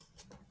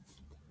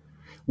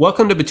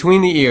Welcome to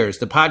Between the Ears,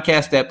 the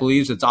podcast that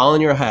believes it's all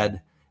in your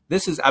head.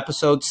 This is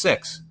episode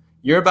 6.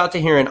 You're about to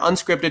hear an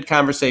unscripted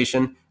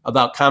conversation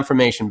about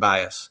confirmation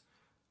bias.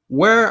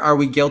 Where are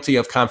we guilty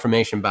of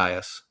confirmation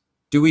bias?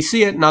 Do we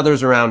see it in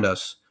others around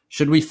us?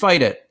 Should we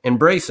fight it,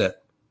 embrace it,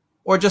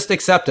 or just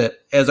accept it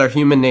as our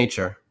human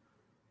nature?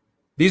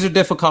 These are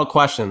difficult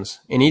questions.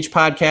 In each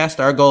podcast,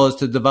 our goal is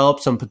to develop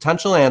some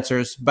potential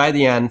answers by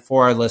the end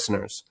for our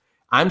listeners.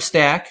 I'm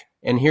Stack,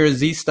 and here is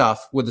Z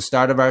Stuff with the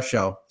start of our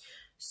show.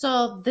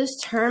 So this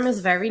term is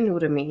very new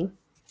to me.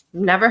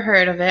 Never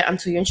heard of it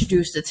until you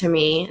introduced it to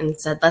me and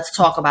said, let's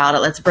talk about it.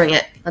 Let's bring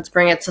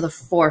it to the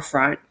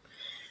forefront.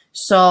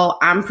 So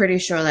I'm pretty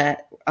sure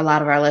that a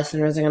lot of our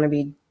listeners are going to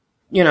be,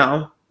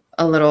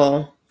 a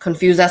little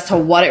confused as to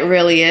what it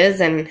really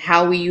is and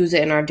how we use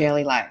it in our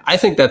daily life. I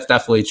think that's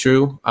definitely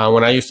true.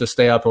 When I used to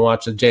stay up and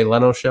watch the Jay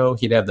Leno show,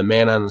 he'd have the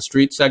man on the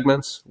street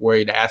segments where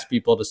he'd ask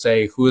people to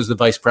say, who is the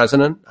vice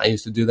president? I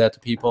used to do that to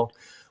people,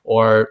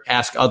 or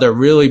ask other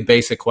really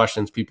basic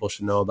questions people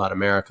should know about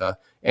America.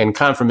 And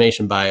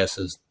confirmation bias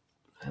is,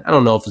 I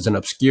don't know if it's an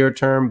obscure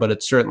term, but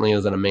it certainly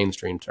isn't a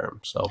mainstream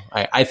term. So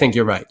I think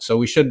you're right. So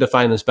we should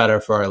define this better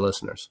for our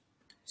listeners.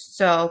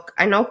 So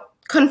I know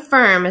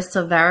confirm is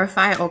to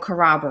verify or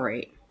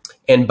corroborate.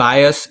 And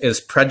bias is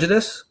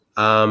prejudice.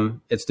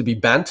 It's to be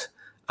bent.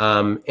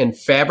 In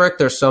fabric,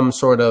 there's some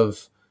sort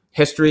of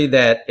history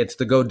that it's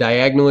to go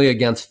diagonally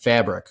against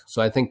fabric.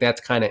 So I think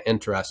that's kind of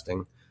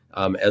interesting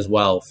as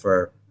well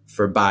for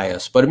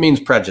bias. But it means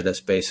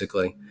prejudice,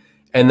 basically.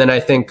 And then I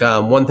think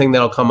one thing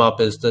that'll come up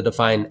is to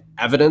define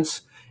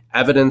evidence.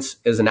 Evidence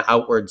is an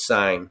outward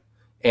sign.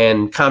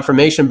 And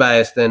confirmation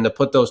bias, then, to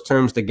put those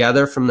terms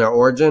together from their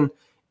origin,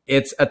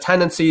 it's a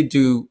tendency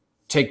to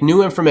take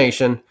new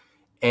information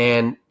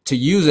and to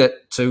use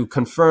it to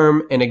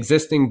confirm an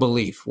existing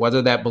belief.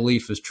 Whether that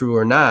belief is true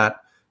or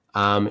not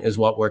is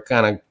what we're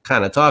kind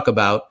of talk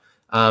about.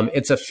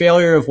 It's a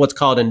failure of what's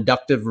called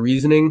inductive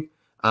reasoning,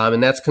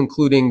 and that's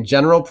concluding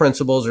general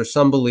principles or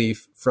some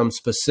belief from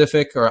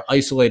specific or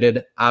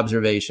isolated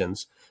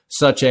observations,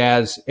 such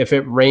as if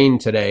it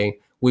rained today,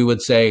 we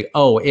would say,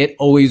 oh, it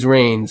always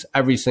rains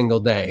every single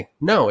day.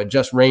 No, it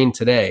just rained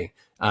today.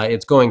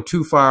 It's going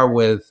too far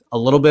with a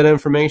little bit of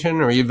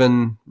information or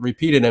even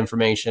repeated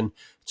information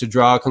to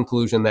draw a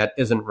conclusion that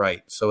isn't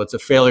right. So it's a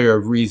failure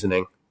of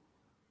reasoning.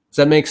 Does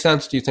that make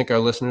sense? Do you think our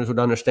listeners would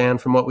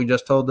understand from what we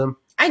just told them?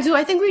 I do.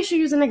 I think we should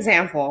use an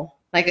example,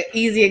 like an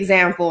easy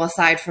example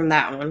aside from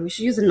that one. We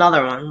should use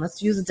another one.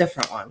 Let's use a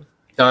different one.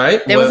 All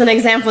right. There was an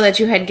example that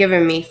you had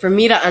given me for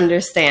me to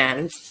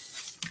understand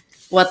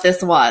what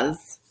this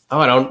was. Oh,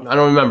 I don't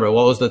remember.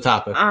 What was the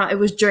topic? It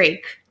was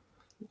Drake.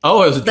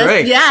 Oh, it was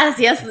Drake.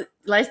 Yes.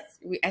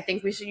 I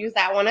think we should use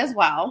that one as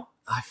well.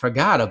 I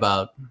forgot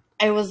about.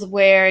 It was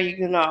where,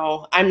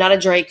 I'm not a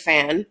Drake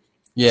fan.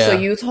 Yeah. So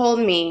you told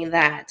me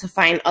that to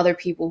find other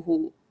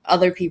people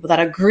that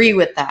agree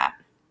with that.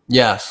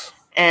 Yes.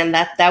 And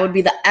that would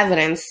be the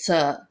evidence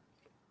to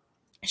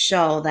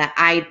show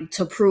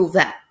to prove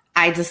that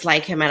I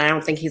dislike him and I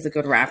don't think he's a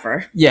good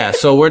rapper. Yeah.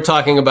 So we're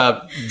talking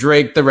about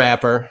Drake, the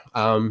rapper.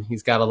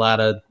 He's got a lot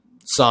of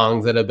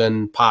songs that have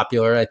been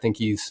popular. I think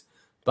he's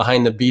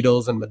behind the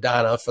Beatles and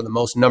Madonna for the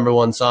most number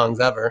one songs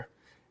ever.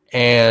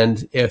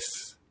 And if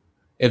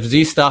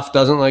Z Stuff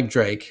doesn't like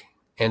Drake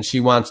and she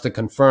wants to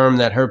confirm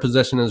that her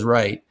position is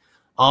right,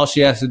 all she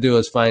has to do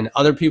is find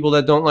other people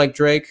that don't like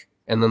Drake,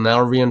 and then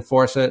they'll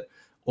reinforce it,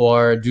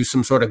 or do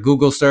some sort of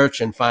Google search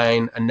and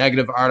find a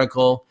negative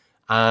article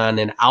on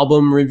an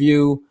album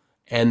review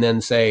and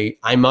then say,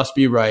 I must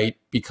be right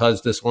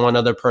because this one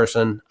other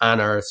person on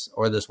earth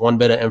or this one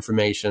bit of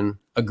information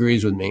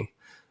agrees with me.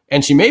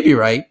 And she may be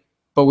right,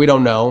 but we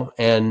don't know.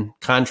 And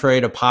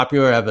contrary to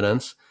popular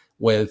evidence,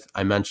 with,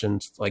 I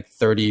mentioned, like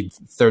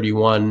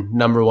 31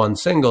 number one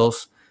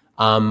singles,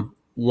 one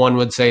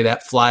would say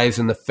that flies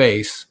in the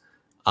face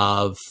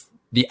of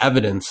the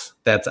evidence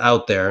that's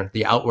out there,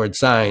 the outward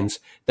signs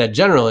that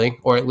generally,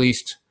 or at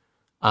least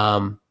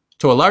to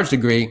a large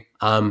degree,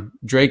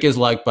 Drake is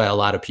liked by a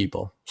lot of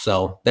people.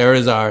 So there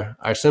is our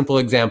simple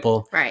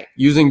example, right,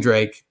 using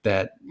Drake,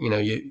 that,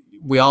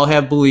 we all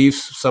have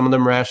beliefs, some of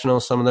them rational,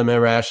 some of them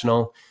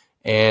irrational.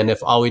 And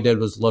if all we did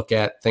was look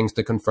at things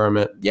to confirm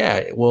it,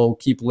 we'll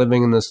keep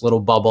living in this little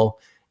bubble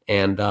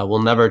and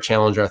we'll never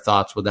challenge our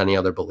thoughts with any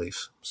other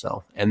beliefs.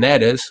 So, and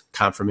that is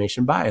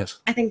confirmation bias.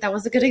 I think that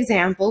was a good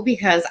example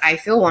because I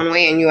feel one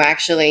way and you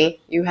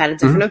had a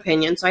different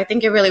opinion. So I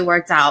think it really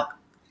worked out.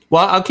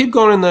 Well, I'll keep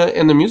going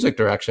in the music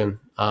direction.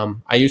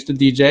 I used to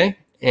DJ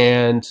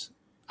and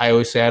I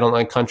always say I don't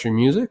like country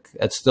music.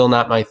 That's still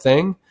not my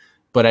thing,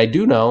 but I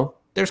do know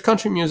there's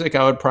country music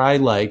I would probably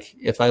like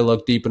if I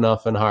look deep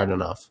enough and hard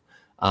enough.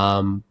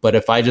 But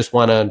if I just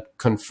want to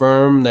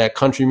confirm that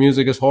country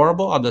music is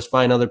horrible, I'll just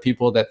find other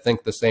people that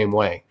think the same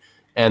way.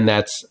 And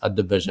that's a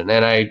division.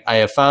 And I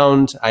have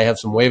found I have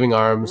some waving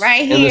arms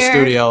right in the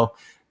studio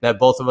that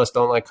both of us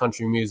don't like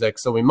country music.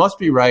 So we must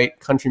be right.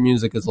 Country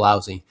music is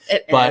lousy.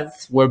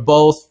 But we're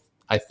both,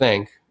 I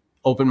think,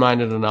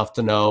 open-minded enough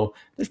to know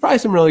there's probably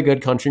some really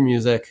good country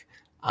music.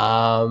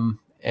 And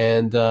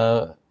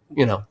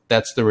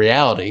that's the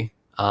reality.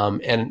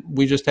 And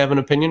we just have an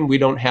opinion. We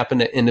don't happen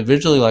to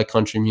individually like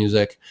country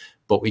music,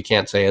 but we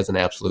can't say as an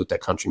absolute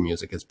that country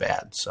music is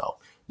bad. So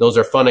those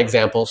are fun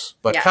examples,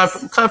 but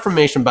Yes.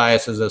 confirmation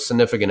bias is a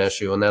significant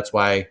issue, and that's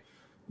why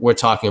we're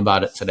talking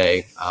about it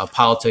today.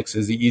 Politics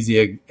is the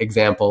easy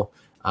example,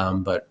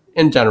 but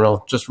in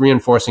general, just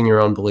reinforcing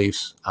your own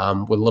beliefs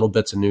with little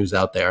bits of news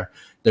out there.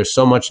 There's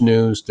so much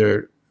news.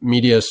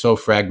 Media is so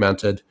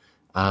fragmented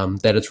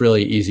that it's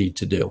really easy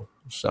to do.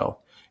 So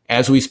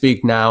as we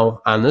speak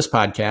now on this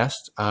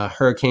podcast,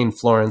 Hurricane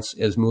Florence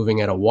is moving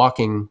at a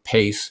walking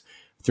pace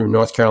through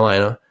North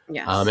Carolina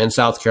Yes. and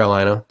South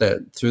Carolina,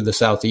 through the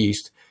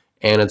southeast.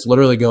 And it's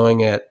literally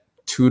going at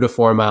 2 to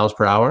 4 miles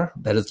per hour.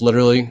 That is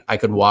literally, I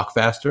could walk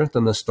faster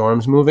than the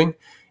storm's moving.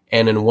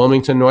 And in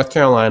Wilmington, North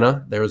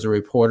Carolina, there was a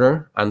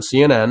reporter on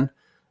CNN,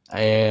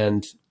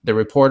 and the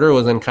reporter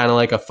was in kind of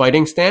like a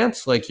fighting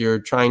stance, like you're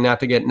trying not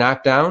to get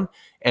knocked down.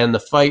 And the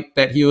fight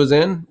that he was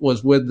in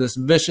was with this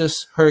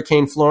vicious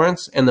Hurricane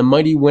Florence and the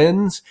mighty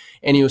winds.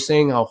 And he was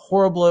saying how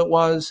horrible it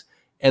was.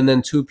 And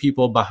then 2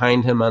 people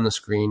behind him on the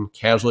screen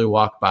casually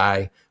walked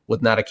by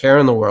with not a care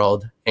in the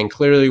world, and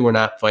clearly were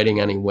not fighting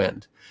any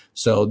wind.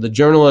 So the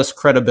journalist's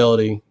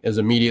credibility is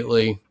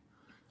immediately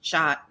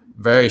Shot.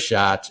 very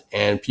shot,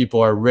 and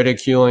people are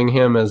ridiculing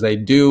him as they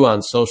do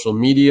on social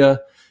media.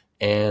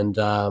 And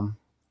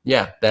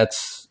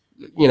that's,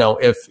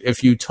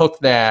 if you took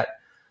that,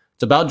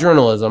 it's about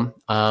journalism.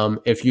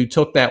 If you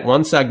took that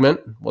one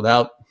segment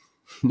without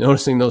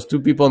noticing those 2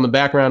 people in the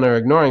background or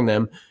ignoring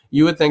them,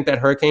 you would think that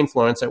Hurricane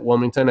Florence at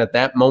Wilmington at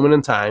that moment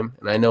in time,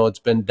 and I know it's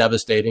been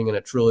devastating and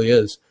it truly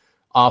is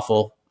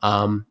awful.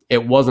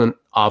 It wasn't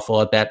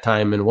awful at that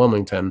time in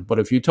Wilmington, but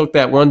if you took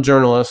that one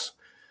journalist's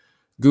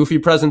goofy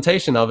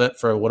presentation of it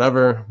for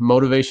whatever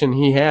motivation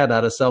he had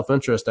out of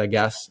self-interest, I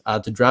guess,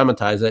 to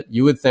dramatize it,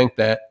 you would think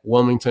that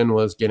Wilmington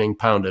was getting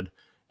pounded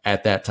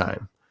at that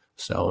time.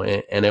 So,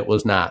 and it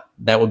was not.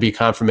 That would be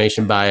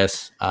confirmation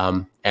bias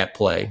at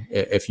play.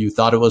 If you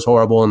thought it was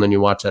horrible and then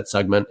you watch that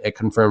segment, it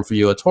confirmed for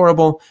you it's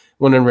horrible,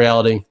 when in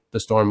reality, the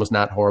storm was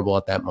not horrible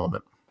at that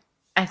moment.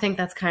 I think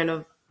that's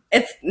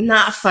it's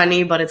not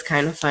funny, but it's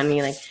kind of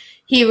funny. Like,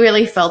 he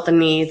really felt the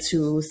need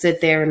to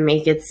sit there and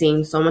make it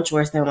seem so much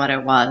worse than what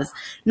it was,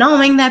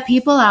 knowing that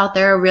people out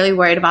there are really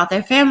worried about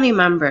their family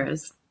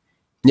members.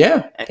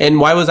 Yeah. And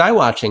why was I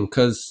watching?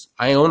 Because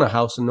I own a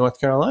house in North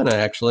Carolina,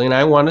 actually, and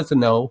I wanted to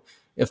know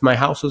if my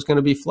house was going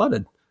to be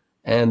flooded.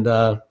 And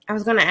I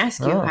was going to ask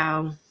you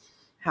how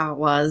it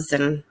was.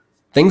 And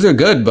things are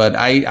good, but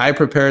I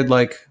prepared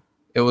like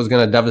it was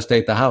going to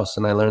devastate the house,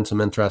 and I learned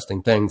some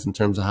interesting things in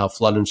terms of how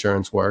flood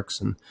insurance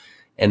works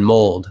and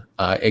mold.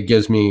 It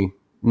gives me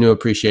new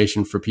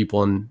appreciation for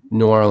people in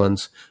New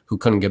Orleans who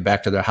couldn't get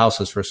back to their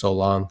houses for so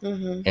long,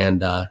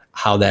 and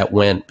how that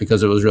went,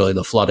 because it was really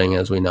the flooding,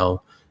 as we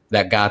know,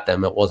 that got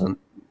them. It wasn't,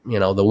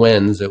 the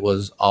winds, it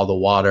was all the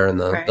water and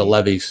the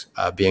levees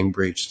being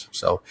breached.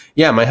 So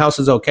yeah, my house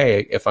is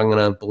okay, if I'm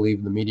going to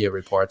believe the media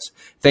reports.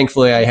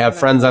 Thankfully, I have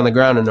friends on the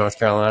ground in North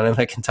Carolina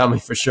that can tell me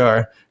for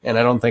sure. And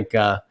I don't think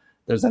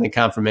there's any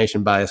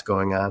confirmation bias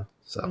going on.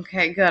 So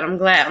okay, good. I'm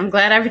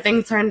glad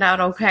everything turned out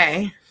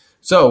okay.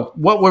 So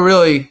what we're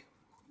really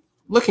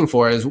looking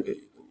for is,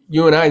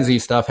 you and I, Z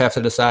Stuff, have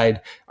to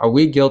decide, are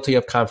we guilty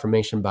of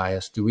confirmation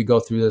bias? Do we go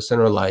through this in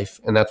our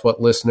life? And that's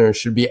what listeners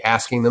should be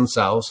asking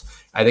themselves.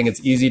 I think it's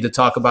easy to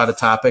talk about a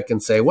topic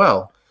and say,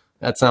 well,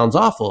 that sounds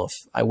awful.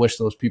 I wish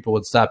those people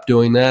would stop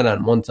doing that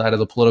on one side of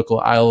the political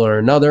aisle or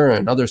another,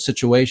 in other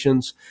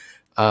situations.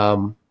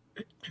 But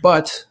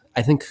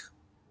I think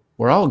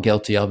we're all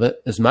guilty of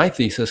it, is my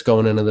thesis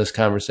going into this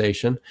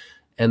conversation,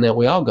 and that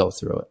we all go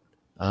through it.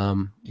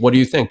 What do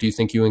you think? Do you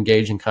think you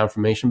engage in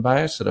confirmation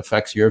bias that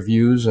affects your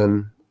views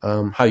and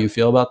how you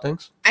feel about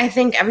things? I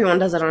think everyone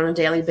does it on a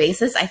daily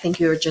basis. I think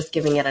you're just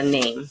giving it a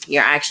name.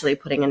 You're actually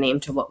putting a name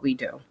to what we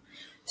do.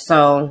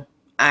 So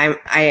I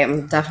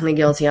am definitely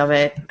guilty of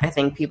it. I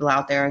think people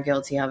out there are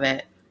guilty of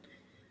it.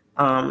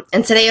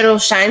 And today it'll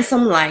shine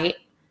some light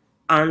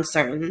on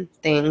certain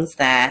things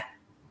that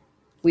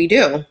we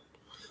do.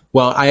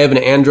 Well, I have an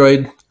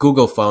Android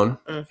Google phone,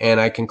 and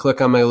I can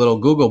click on my little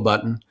Google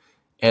button,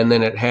 and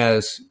then it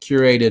has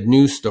curated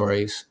news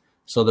stories.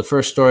 So the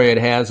first story it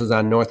has is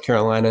on North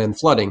Carolina and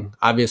flooding.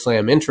 Obviously,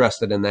 I'm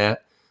interested in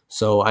that,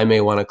 so I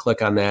may want to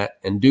click on that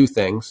and do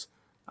things.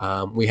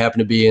 We happen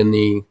to be in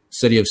the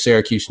city of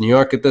Syracuse, New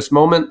York at this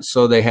moment,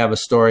 so they have a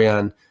story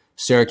on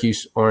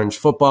Syracuse Orange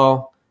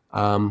football,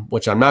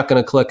 which I'm not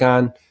going to click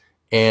on.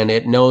 And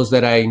it knows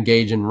that I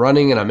engage in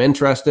running and I'm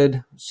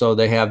interested. So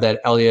they have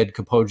that Eliud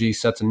Kipchoge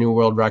sets a new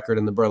world record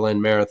in the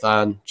Berlin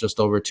Marathon, just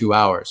over 2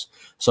 hours.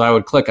 So I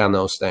would click on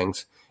those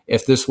things.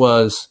 If this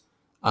was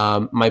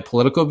my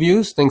political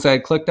views, things I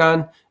had clicked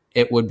on,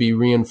 it would be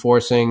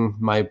reinforcing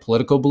my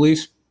political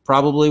beliefs,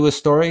 probably with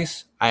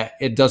stories.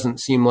 It doesn't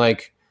seem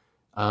like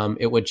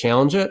it would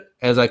challenge it.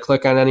 As I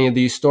click on any of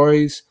these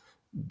stories,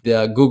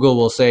 Google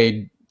will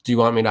say, do you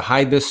want me to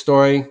hide this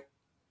story?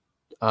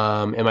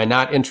 Am I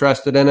not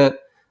interested in it?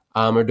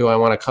 Or do I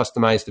want to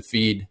customize the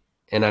feed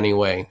in any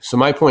way? So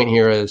my point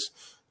here is,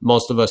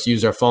 most of us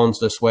use our phones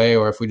this way,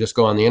 or if we just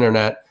go on the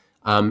internet,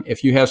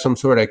 if you have some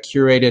sort of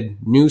curated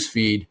news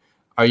feed,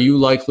 are you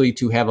likely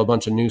to have a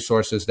bunch of news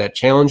sources that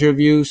challenge your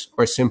views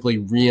or simply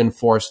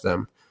reinforce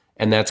them?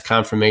 And that's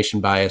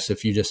confirmation bias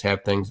if you just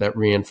have things that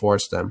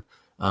reinforce them.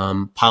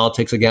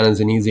 Politics, again, is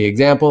an easy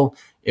example.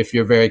 If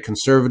you're very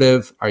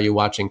conservative, are you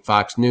watching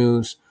Fox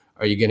News?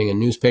 Are you getting a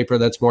newspaper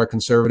that's more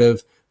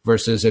conservative?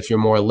 Versus if you're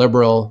more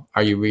liberal,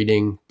 are you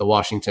reading the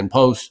Washington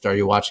Post? Are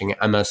you watching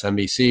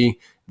MSNBC?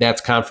 That's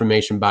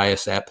confirmation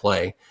bias at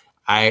play.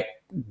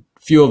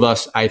 Few of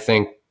us, I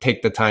think,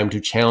 take the time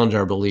to challenge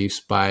our beliefs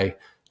by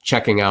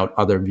checking out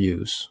other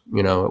views.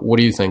 What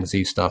do you think,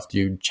 Z Stuff? Do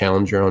you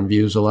challenge your own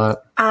views a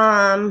lot?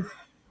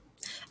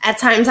 At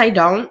times I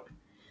don't,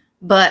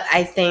 but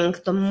I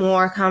think the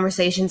more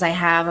conversations I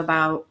have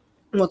about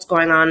what's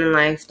going on in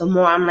life, the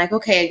more I'm like,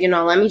 okay,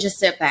 let me just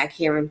sit back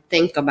here and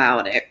think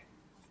about it.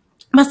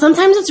 But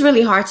sometimes it's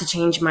really hard to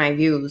change my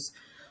views.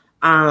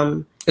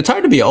 It's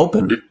hard to be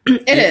open.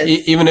 It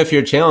is. Even if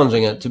you're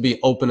challenging it, to be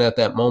open at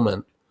that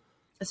moment.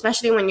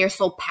 Especially when you're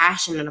so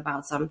passionate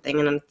about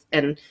something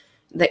and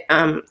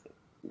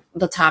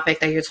the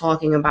topic that you're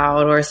talking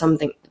about or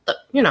something,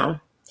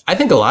 I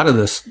think a lot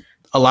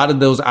of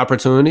those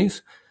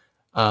opportunities,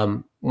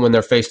 when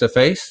they're face to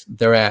face,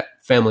 they're at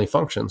family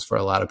functions for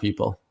a lot of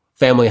people.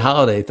 Family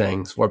holiday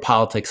things where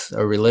politics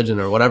or religion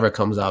or whatever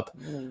comes up.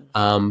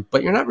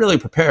 But you're not really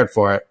prepared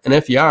for it. And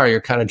if you are, you're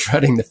kind of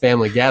dreading the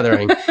family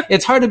gathering.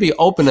 It's hard to be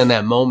open in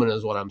that moment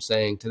is what I'm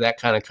saying, to that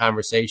kind of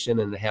conversation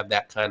and to have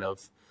that kind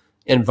of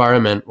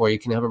environment where you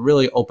can have a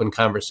really open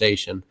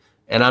conversation.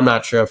 And I'm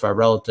not sure if our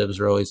relatives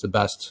are always the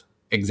best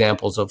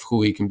examples of who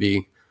we can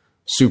be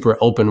super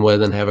open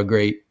with and have a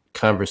great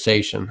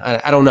conversation.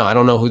 I don't know. I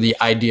don't know who the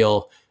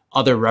ideal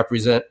other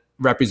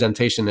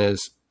representation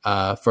is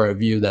for a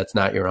view that's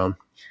not your own.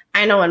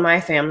 I know in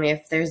my family,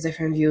 if there's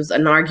different views,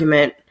 an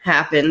argument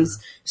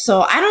happens.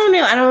 So I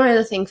don't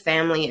really think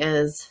family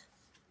is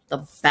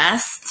the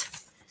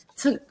best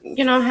to,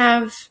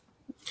 have.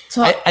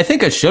 I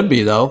think it should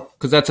be, though,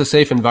 because that's a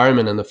safe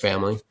environment in the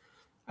family.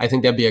 I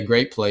think that'd be a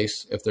great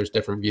place if there's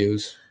different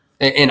views.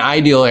 An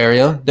ideal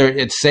area,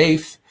 it's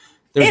safe.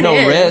 There's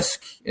no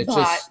risk.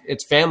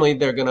 It's family.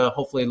 They're going to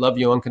hopefully love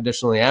you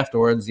unconditionally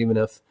afterwards, even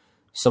if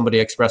somebody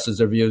expresses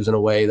their views in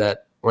a way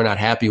that we're not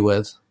happy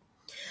with.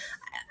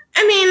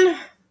 I mean,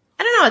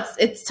 I don't know.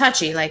 It's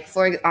touchy. Like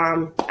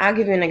I'll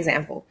give you an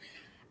example.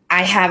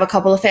 I have a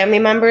couple of family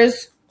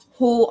members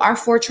who are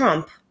for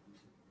Trump.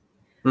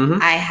 Mm-hmm.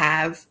 I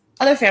have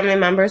other family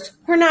members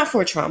who are not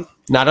for Trump.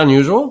 Not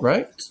unusual,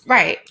 right?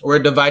 Right. We're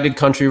a divided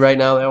country right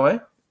now that way.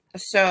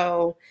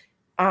 So,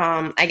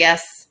 I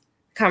guess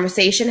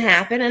conversation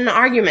happened and an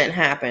argument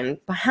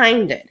happened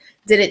behind it.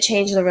 Did it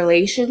change the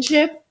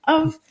relationship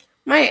of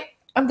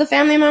the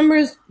family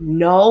members?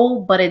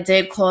 No, but it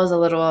did cause a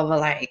little of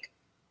a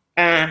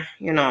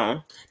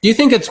Do you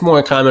think it's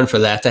more common for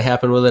that to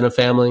happen within a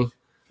family,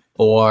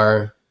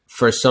 or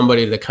for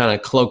somebody to kind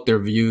of cloak their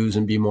views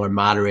and be more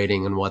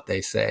moderating in what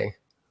they say?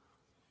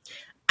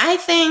 I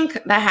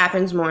think that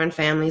happens more in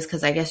families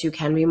because I guess you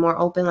can be more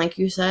open, like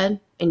you said,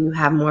 and you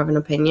have more of an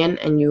opinion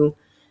and you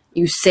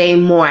say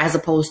more, as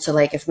opposed to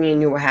like if me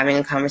and you were having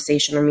a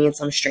conversation or me and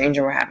some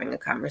stranger were having a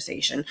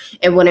conversation,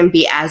 it wouldn't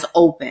be as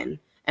open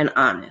and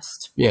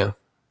honest. Yeah.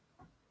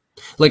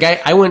 Like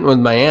I went with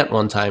my aunt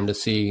one time to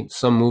see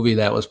some movie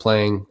that was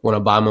playing when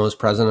Obama was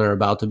president or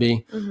about to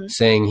be,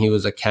 saying he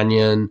was a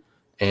Kenyan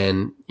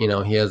and,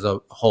 he has a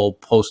whole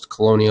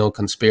post-colonial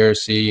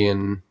conspiracy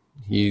and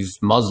he's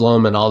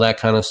Muslim and all that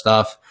kind of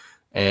stuff.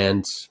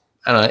 And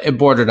I don't know, it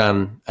bordered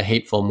on a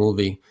hateful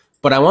movie.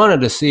 But I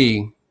wanted to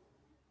see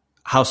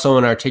how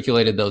someone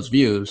articulated those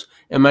views.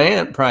 And my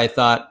aunt probably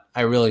thought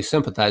I really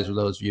sympathized with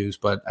those views,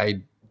 but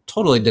I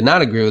totally did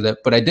not agree with it.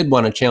 But I did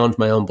want to challenge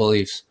my own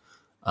beliefs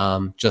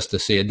just to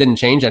see. It didn't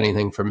change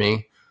anything for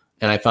me.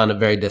 And I found it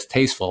very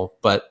distasteful.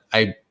 But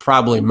I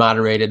probably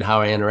moderated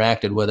how I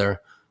interacted with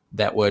her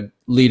that would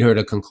lead her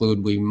to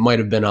conclude we might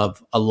have been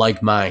of a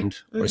like mind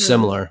or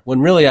similar, when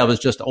really I was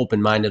just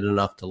open-minded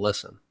enough to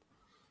listen.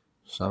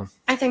 So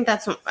I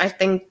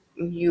think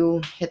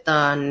you hit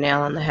the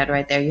nail on the head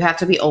right there. You have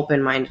to be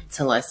open-minded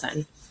to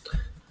listen.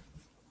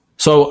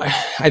 So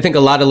I think a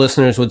lot of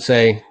listeners would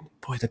say,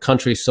 boy, the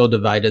country's so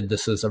divided.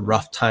 This is a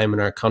rough time in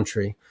our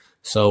country.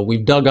 So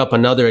we've dug up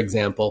another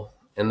example,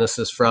 and this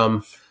is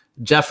from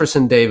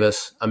Jefferson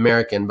Davis,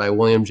 American, by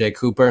William J.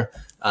 Cooper.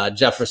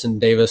 Jefferson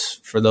Davis,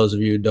 for those of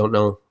you who don't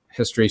know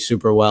history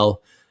super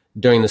well,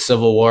 during the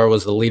Civil War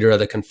was the leader of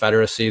the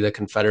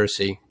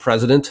Confederacy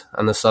president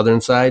on the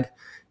southern side.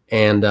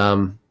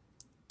 And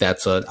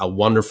that's a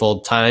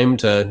wonderful time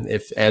to,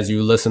 if as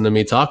you listen to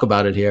me talk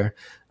about it here,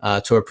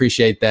 to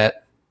appreciate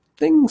that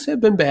things have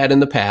been bad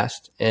in the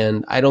past.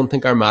 And I don't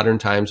think our modern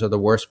times are the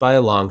worst by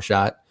a long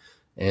shot.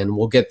 And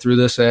we'll get through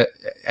this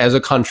as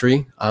a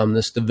country,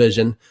 this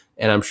division,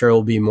 and I'm sure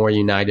we'll be more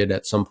united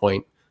at some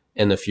point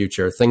in the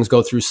future. Things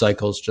go through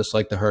cycles, just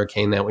like the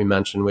hurricane that we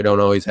mentioned. We don't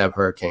always have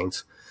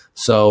hurricanes.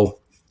 So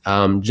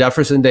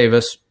Jefferson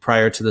Davis,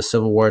 prior to the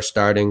Civil War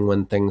starting,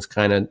 when things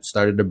kind of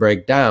started to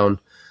break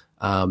down,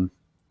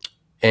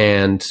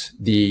 And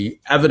the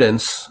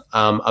evidence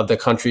of the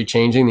country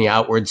changing, the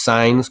outward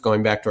signs,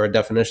 going back to our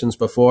definitions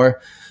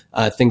before,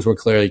 things were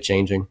clearly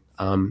changing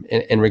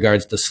in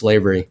regards to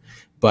slavery.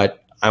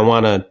 But I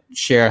want to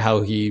share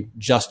how he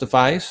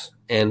justifies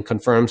and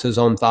confirms his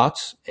own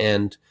thoughts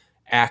and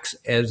acts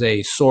as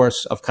a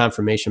source of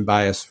confirmation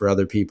bias for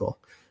other people.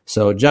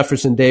 So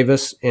Jefferson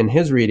Davis, in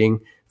his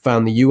reading,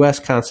 found the U.S.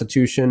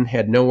 Constitution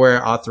had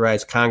nowhere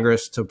authorized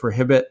Congress to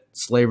prohibit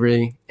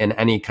slavery in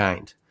any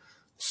kind.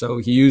 So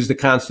he used the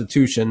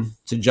Constitution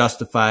to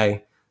justify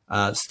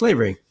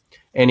slavery.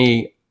 And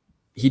he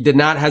did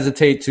not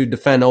hesitate to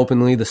defend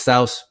openly the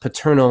South's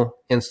paternal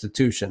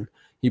institution.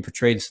 He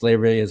portrayed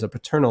slavery as a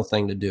paternal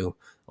thing to do,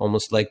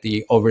 almost like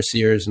the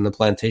overseers and the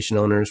plantation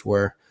owners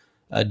were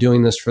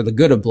doing this for the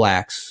good of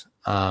blacks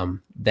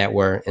that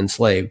were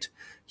enslaved.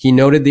 He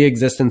noted the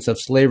existence of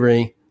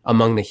slavery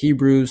among the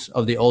Hebrews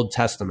of the Old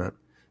Testament.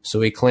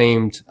 So he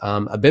claimed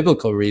a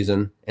biblical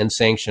reason and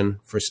sanction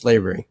for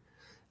slavery.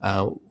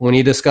 When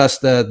he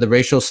discussed the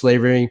racial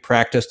slavery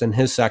practiced in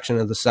his section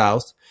of the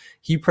South,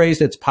 he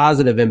praised its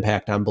positive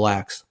impact on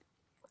blacks,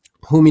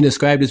 whom he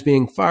described as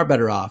being far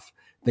better off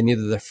than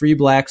either the free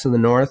blacks in the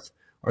North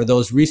or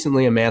those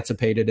recently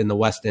emancipated in the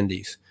West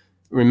Indies,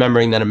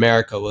 remembering that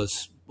America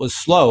was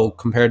slow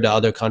compared to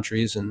other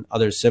countries and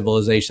other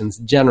civilizations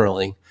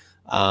generally,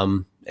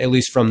 at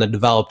least from the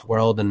developed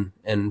world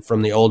and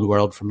from the old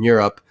world, from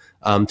Europe,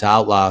 to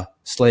outlaw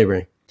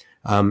slavery.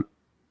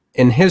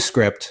 In his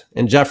script,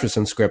 in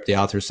Jefferson's script, the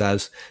author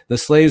says, the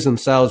slaves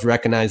themselves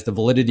recognized the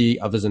validity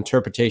of his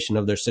interpretation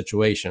of their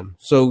situation.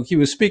 So he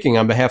was speaking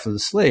on behalf of the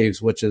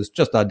slaves, which is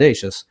just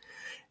audacious.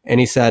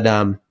 And he said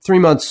 3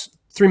 months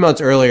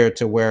earlier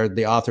to where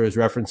the author is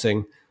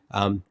referencing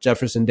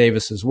Jefferson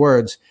Davis's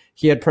words,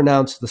 he had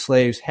pronounced the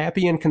slaves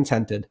happy and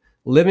contented,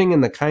 living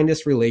in the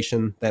kindest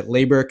relation that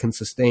labor can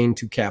sustain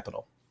to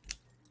capital.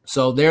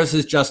 So there's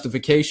his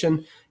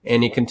justification,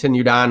 and he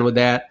continued on with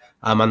that.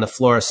 On the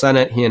floor of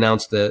Senate, he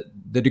announced the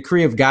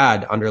decree of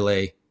God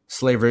underlay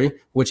slavery,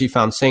 which he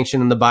found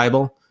sanctioned in the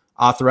Bible,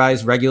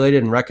 authorized,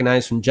 regulated, and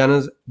recognized from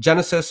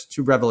Genesis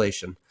to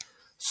Revelation.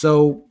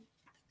 So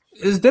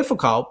it's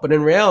difficult, but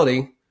in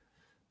reality,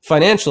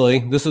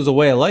 financially, this is a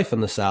way of life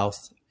in the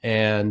South,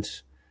 and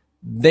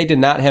they did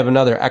not have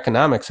another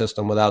economic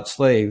system without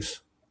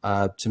slaves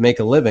to make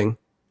a living.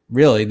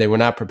 Really, they were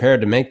not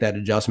prepared to make that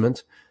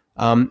adjustment.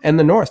 And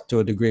the North, to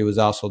a degree, was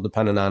also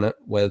dependent on it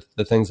with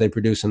the things they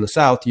produce in the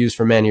South used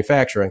for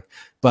manufacturing.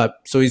 But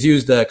so he's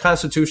used the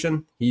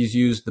Constitution, he's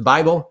used the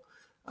Bible,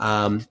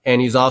 and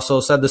he's also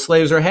said the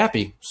slaves are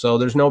happy. So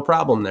there's no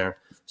problem there.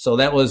 So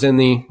that was in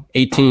the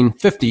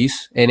 1850s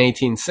and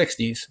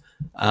 1860s,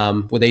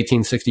 with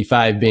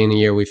 1865 being the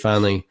year we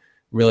finally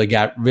really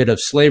got rid of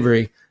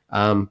slavery.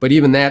 But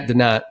even that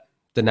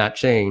did not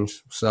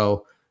change.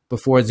 So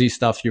before Z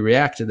Stuff, you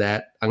react to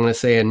that, I'm going to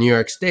say in New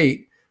York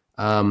State,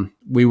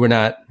 we were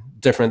not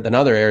different than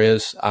other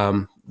areas.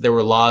 There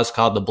were laws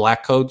called the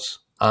Black Codes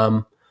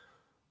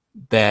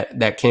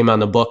that came on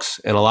the books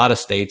in a lot of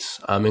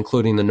states,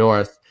 including the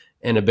North,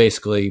 and it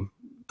basically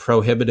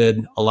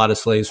prohibited a lot of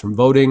slaves from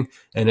voting,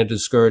 and it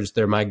discouraged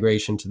their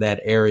migration to that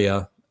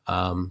area.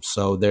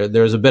 So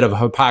there's a bit of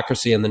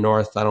hypocrisy in the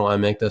North. I don't want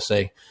to make this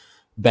a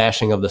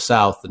bashing of the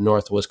South. The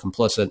North was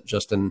complicit,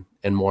 just in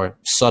more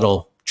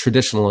subtle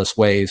traditionalist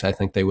ways, I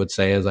think they would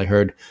say, as I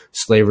heard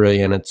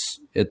slavery and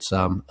its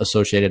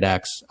associated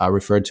acts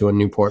referred to in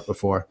Newport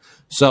before.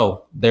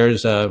 So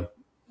there's a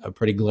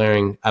pretty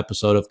glaring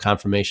episode of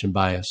confirmation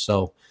bias.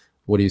 So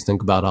what do you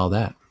think about all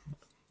that?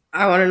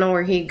 I want to know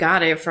where he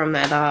got it from,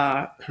 that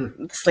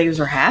the slaves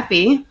were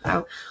happy.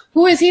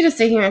 Who is he to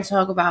sit here and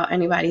talk about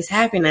anybody's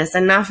happiness?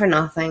 And not for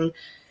nothing,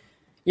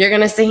 you're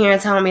going to sit here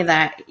and tell me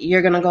that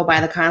you're going to go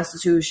by the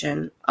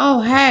Constitution.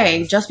 Oh,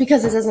 hey, just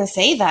because it doesn't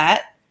say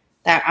that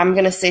I'm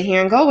going to sit here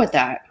and go with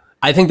that.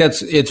 I think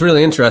it's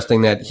really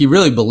interesting that he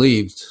really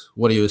believed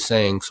what he was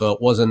saying. So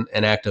it wasn't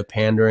an act of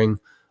pandering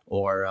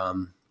or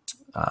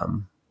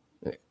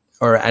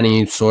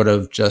any sort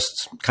of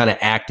just kind of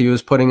act he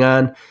was putting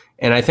on.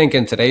 And I think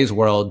in today's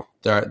world,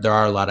 there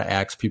are a lot of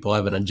acts. People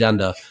have an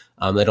agenda.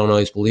 They don't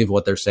always believe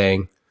what they're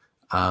saying.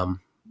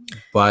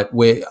 But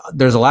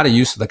there's a lot of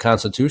use of the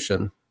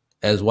Constitution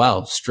as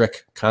well.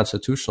 Strict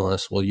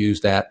constitutionalists will use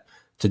that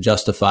to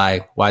justify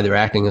why they're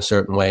acting a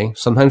certain way,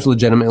 sometimes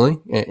legitimately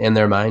in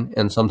their mind,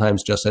 and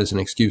sometimes just as an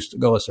excuse to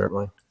go a certain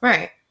way.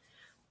 Right.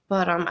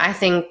 But I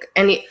think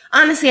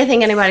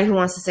anybody who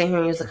wants to sit here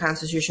and use the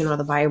Constitution or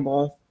the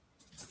Bible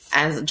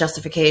as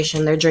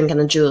justification, they're drinking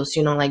the juice,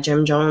 like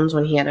Jim Jones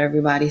when he had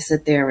everybody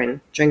sit there and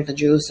drink the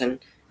juice and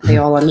they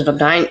all ended up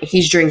dying.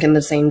 He's drinking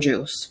the same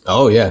juice.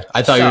 Oh, yeah.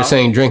 I thought you were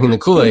saying drinking the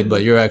Kool-Aid,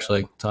 but you're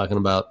actually talking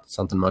about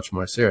something much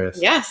more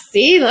serious. Yes.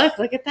 See,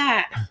 look at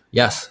that.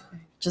 Yes.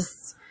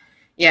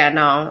 Yeah,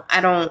 no,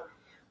 I don't.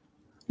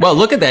 Well,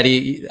 look at that.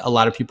 A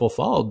lot of people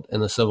followed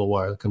in the Civil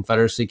War. The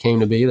Confederacy came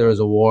to be. There was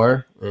a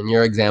war. In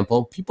your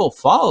example, people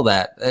follow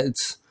that.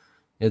 It's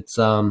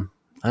I don't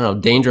know,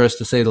 dangerous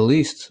to say the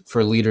least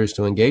for leaders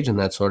to engage in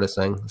that sort of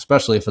thing,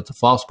 especially if it's a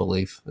false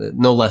belief.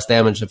 No less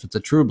damage if it's a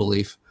true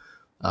belief.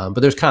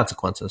 But there's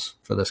consequences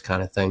for this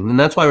kind of thing. And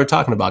that's why we're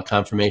talking about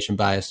confirmation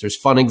bias. There's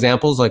fun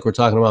examples like we're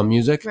talking about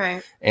music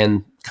Right.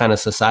 and kind of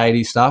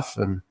society stuff.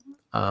 And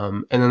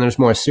then there's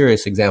more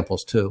serious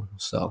examples too.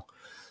 So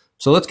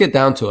let's get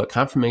down to it.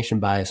 Confirmation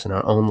bias in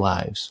our own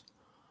lives.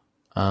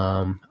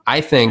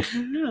 I think I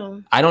don't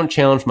know. I don't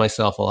challenge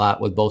myself a lot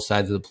with both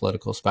sides of the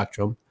political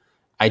spectrum.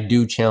 I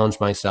do challenge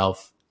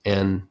myself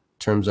in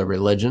terms of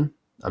religion.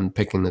 I'm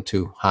picking the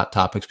two hot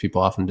topics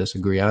people often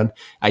disagree on.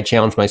 I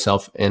challenge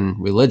myself in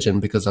religion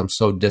because I'm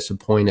so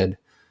disappointed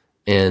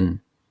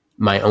in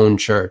my own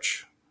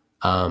church,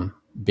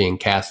 being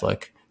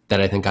Catholic,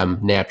 that I think I'm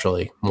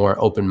naturally more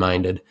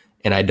open-minded,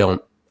 and I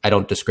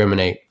don't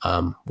discriminate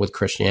with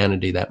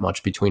Christianity that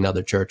much between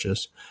other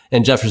churches.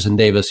 And Jefferson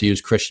Davis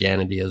used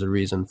Christianity as a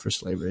reason for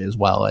slavery as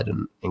well. I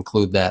didn't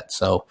include that.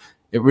 So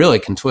it really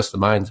can twist the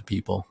minds of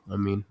people. I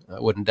mean, I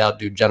wouldn't doubt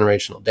do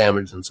generational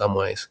damage in some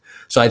ways.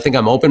 So I think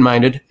I'm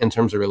open-minded in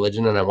terms of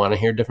religion, and I want to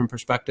hear different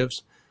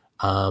perspectives.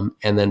 And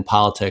then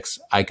politics,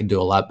 I could do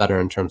a lot better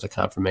in terms of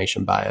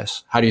confirmation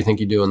bias. How do you think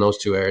you do in those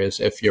two areas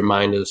if your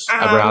mind is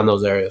around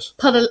those areas?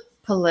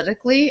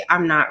 Politically,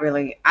 I'm not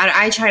really,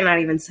 I try not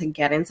even to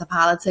get into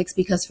politics,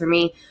 because for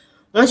me,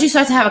 once you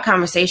start to have a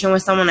conversation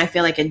with someone, I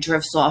feel like it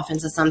drifts off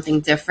into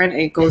something different.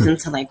 It goes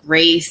into like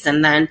race,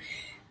 and then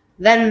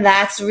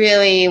that's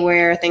really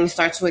where things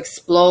start to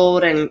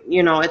explode. And,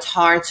 you know, it's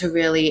hard to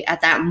really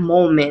at that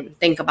moment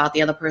think about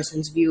the other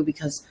person's view,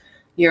 because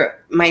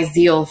my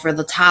zeal for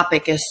the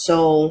topic is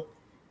so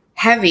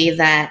heavy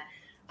that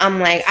I'm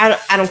like,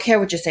 I don't care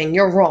what you're saying.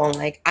 You're wrong.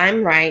 Like,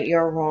 I'm right.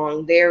 You're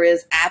wrong. There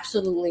is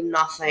absolutely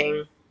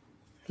nothing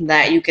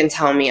that you can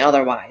tell me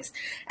otherwise.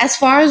 As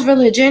far as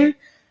religion,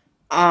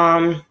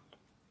 I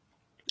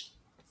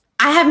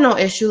have no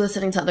issue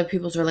listening to other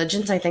people's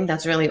religions. I think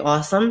that's really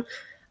awesome.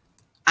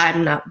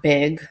 I'm not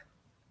big.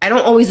 I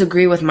don't always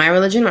agree with my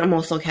religion. I'm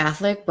also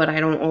Catholic, but I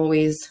don't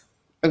always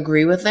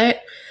agree with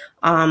it.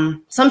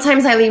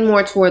 Sometimes I lean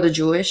more toward the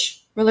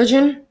Jewish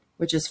religion,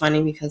 which is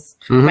funny because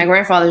my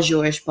grandfather's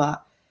Jewish,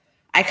 but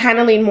I kind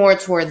of lean more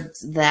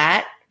towards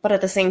that. But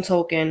at the same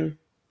token,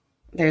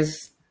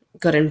 there's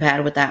good and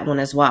bad with that one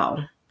as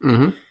well.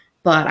 Mm-hmm.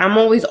 But I'm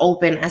always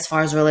open as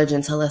far as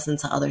religion to listen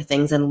to other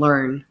things and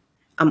learn.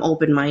 I'm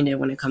open-minded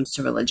when it comes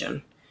to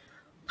religion.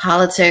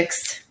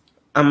 Politics,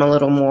 I'm a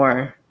little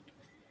more,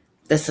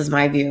 this is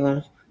my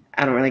view.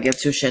 I don't really give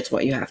two shits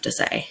what you have to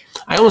say.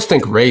 I almost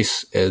think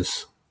race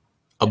is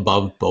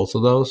above both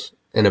of those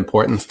in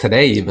importance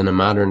today, even in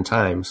modern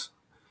times.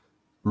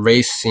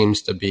 Race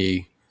seems to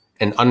be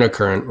an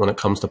undercurrent when it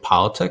comes to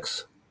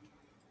politics.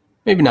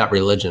 Maybe not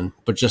religion,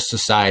 but just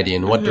society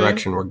and what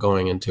direction we're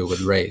going into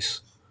with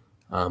race.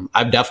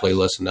 I've definitely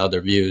listened to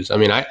other views. I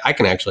mean, I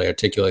can actually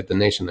articulate the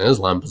Nation of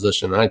Islam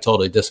position, and I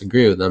totally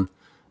disagree with them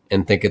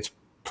and think it's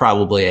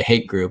probably a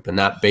hate group and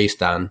not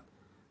based on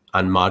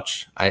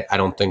much. I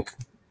don't think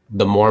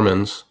the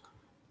Mormons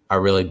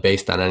are really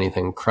based on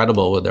anything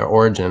credible with their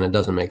origin. It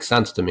doesn't make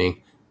sense to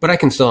me, but I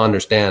can still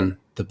understand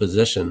the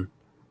position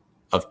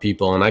of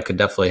people, and I could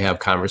definitely have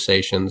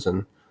conversations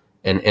and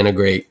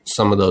integrate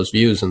some of those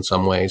views in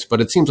some ways.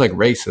 But it seems like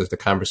race is the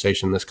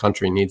conversation this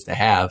country needs to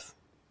have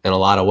in a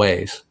lot of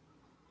ways.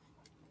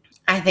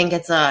 I think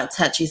it's a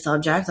touchy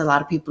subject. A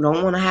lot of people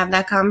don't want to have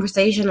that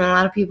conversation, and a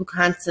lot of people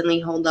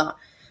constantly try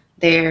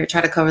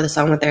to cover the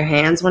sun with their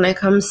hands when it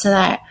comes to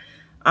that.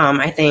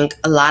 I think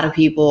a lot of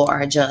people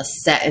are just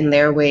set in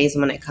their ways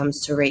when it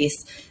comes to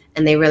race,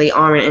 and they really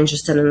aren't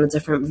interested in a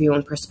different view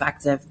and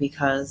perspective,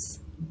 because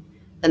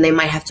then they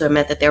might have to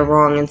admit that they're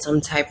wrong in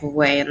some type of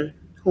way, and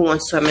who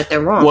wants to admit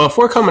they're wrong? Well, if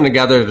we're coming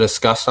together to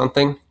discuss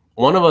something,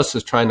 one of us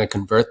is trying to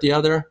convert the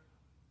other,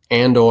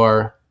 and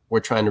or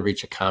we're trying to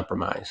reach a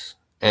compromise.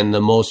 And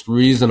the most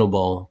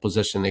reasonable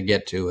position to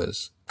get to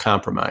is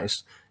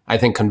compromise. I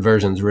think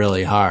conversion's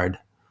really hard.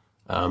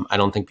 I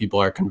don't think people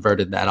are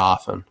converted that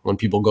often. When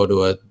people go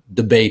to a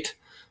debate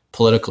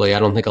politically, I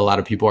don't think a lot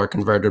of people are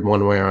converted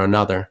one way or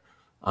another,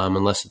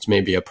 unless it's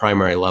maybe a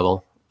primary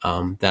level,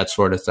 that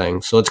sort of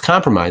thing. So it's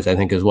compromise, I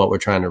think, is what we're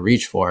trying to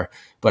reach for.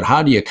 But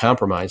how do you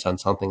compromise on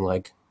something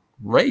like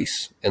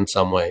race in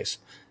some ways?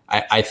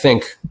 I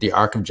think the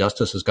arc of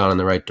justice has gone in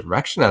the right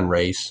direction on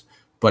race,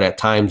 but at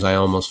times I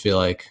almost feel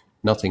like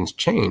nothing's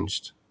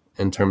changed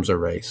in terms of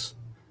race.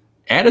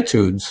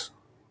 Attitudes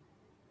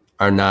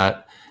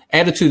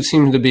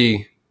seem to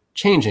be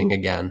changing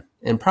again,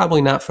 and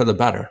probably not for the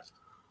better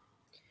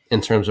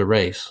in terms of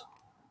race.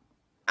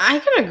 I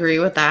can agree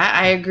with that.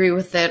 I agree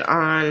with it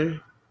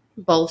on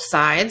both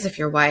sides. If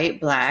you're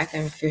white, black,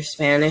 and if you're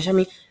Spanish, I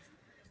mean,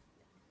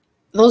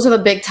 those are the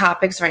big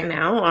topics right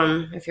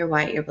now. If you're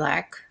white, you're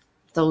black.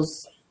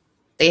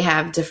 They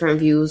have different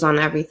views on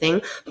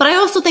everything. But I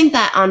also think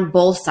that on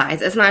both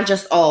sides, it's not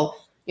just,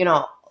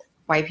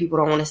 white people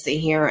don't want to sit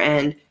here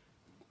and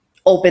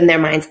open their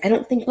minds. I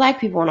don't think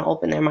black people want to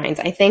open their minds.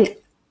 I think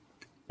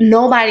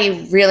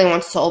nobody really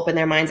wants to open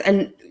their minds,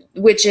 and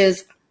which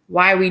is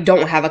why we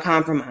don't have a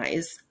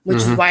compromise, which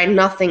is why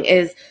nothing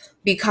is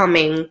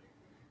becoming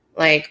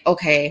like,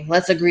 okay,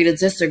 let's agree to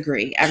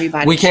disagree.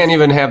 We can't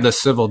even have the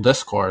civil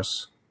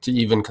discourse to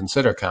even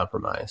consider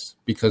compromise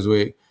because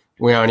we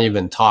aren't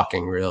even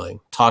talking really.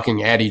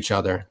 Talking at each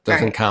other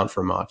doesn't count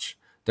for much.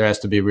 There has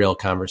to be real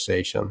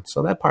conversation.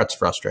 So that part's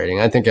frustrating.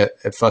 I think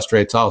it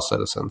frustrates all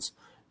citizens.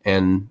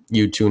 And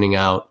you tuning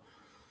out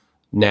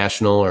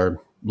national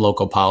or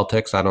local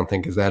politics, I don't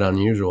think is that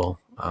unusual.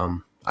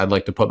 I'd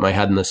like to put my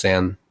head in the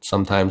sand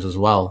sometimes as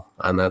well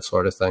on that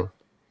sort of thing.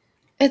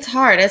 It's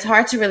hard. It's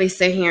hard to really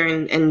sit here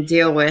and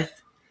deal with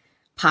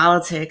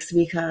politics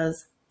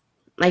because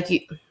like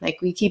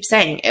we keep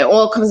saying, it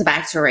all comes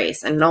back to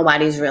race and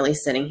nobody's really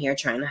sitting here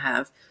trying to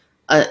have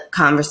a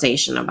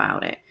conversation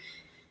about it.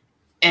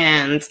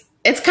 And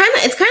it's kind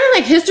of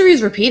like history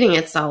is repeating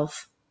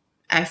itself.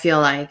 I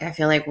feel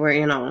like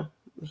we're,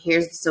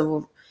 here's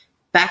the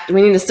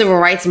we need the civil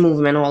rights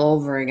movement all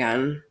over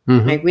again.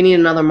 Mm-hmm. Like we need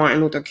another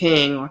Martin Luther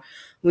King, or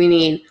we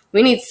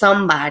need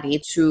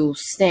somebody to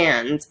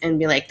stand and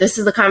be like, this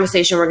is the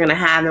conversation we're going to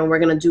have and we're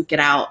going to duke it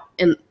out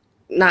and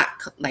not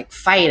like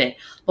fight it,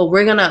 but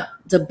we're going to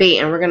debate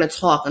and we're going to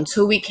talk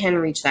until we can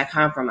reach that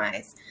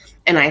compromise.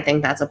 And I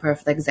think that's a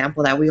perfect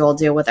example that we all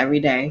deal with every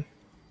day.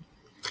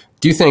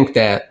 Do you think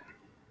that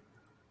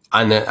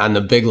on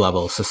the big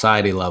level,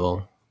 society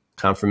level,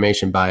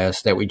 confirmation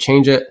bias, that we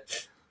change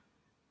it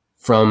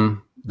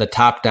from the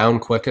top down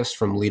quickest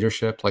from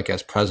leadership, like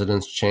as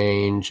presidents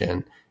change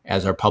and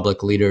as our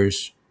public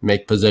leaders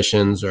make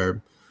positions,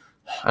 or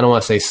I don't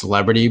want to say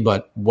celebrity,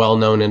 but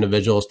well-known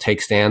individuals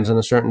take stands in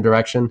a certain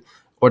direction?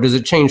 Or does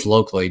it change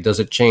locally? Does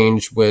it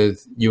change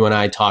with you and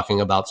I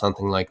talking about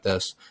something like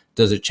this?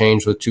 Does it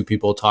change with two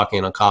people talking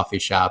in a coffee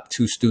shop,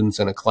 two students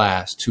in a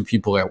class, two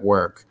people at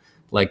work?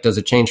 Like, does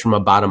it change from a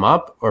bottom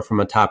up or from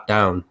a top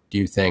down, do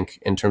you think,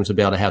 in terms of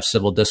being able to have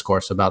civil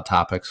discourse about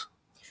topics?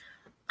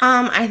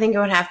 I think it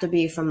would have to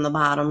be from the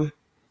bottom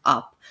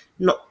up.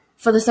 No,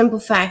 for the simple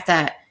fact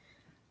that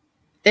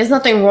there's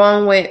nothing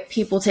wrong with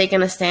people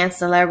taking a stance,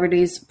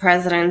 celebrities,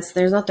 presidents.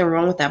 There's nothing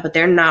wrong with that, but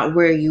they're not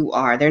where you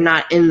are. They're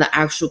not in the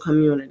actual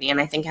community. And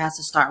I think it has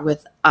to start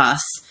with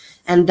us.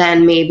 And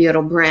then maybe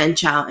it'll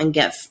branch out and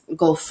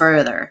go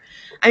further.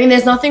 I mean,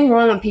 there's nothing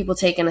wrong with people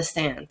taking a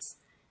stance.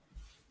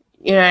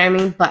 You know what I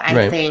mean? But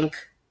I think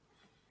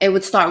it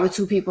would start with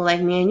two people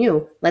like me and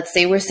you. Let's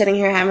say we're sitting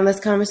here having this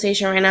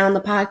conversation right now on the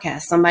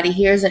podcast. Somebody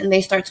hears it and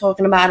they start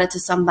talking about it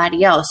to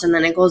somebody else. And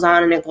then it goes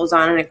on and it goes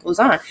on and it goes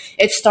on.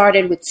 It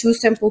started with two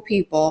simple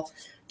people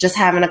just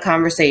having a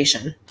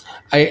conversation.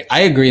 I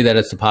agree that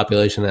it's the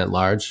population at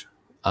large.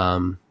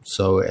 And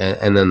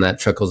then that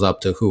trickles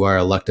up to who our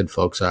elected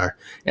folks are.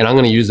 And I'm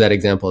going to use that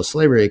example of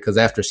slavery because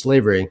after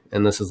slavery,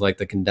 and this is like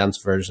the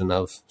condensed version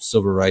of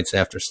civil rights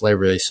after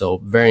slavery, so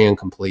very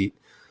incomplete.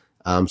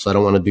 So I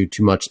don't want to do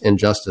too much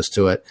injustice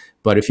to it.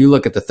 But if you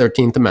look at the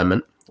 13th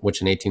Amendment,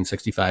 which in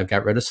 1865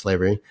 got rid of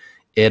slavery,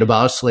 it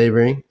abolished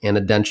slavery and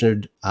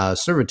indentured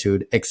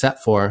servitude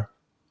except for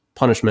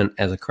punishment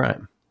as a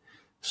crime.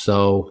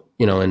 So,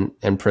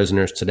 and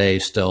prisoners today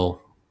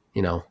still,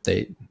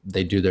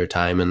 they do their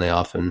time and they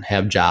often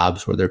have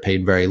jobs where they're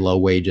paid very low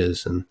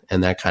wages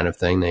and that kind of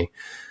thing.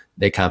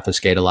 They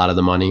confiscate a lot of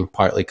the money,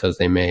 partly because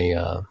they may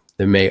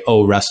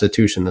owe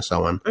restitution to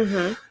someone.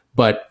 Mm-hmm.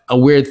 But a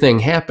weird thing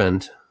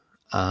happened.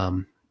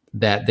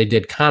 That they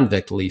did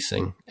convict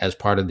leasing as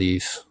part of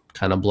these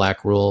kind of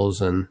black rules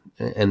and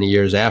the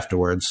years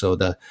afterwards. So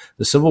the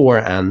Civil War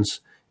ends,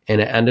 and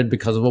it ended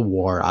because of a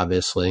war,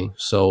 obviously.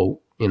 So,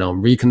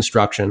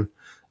 Reconstruction,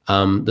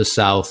 the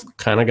South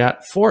kind of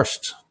got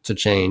forced to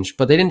change,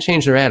 but they didn't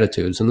change their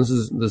attitudes. And this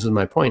is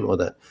my point with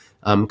it.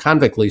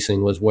 Convict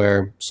leasing was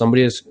where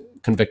somebody is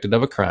convicted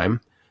of a crime,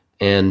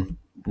 and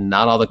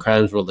not all the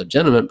crimes were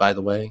legitimate, by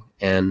the way,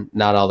 and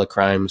not all the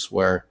crimes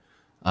were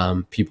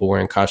people were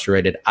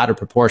incarcerated out of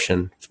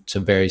proportion to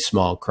very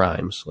small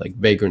crimes. Like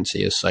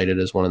vagrancy is cited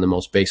as one of the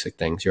most basic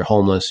things. You're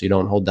homeless, you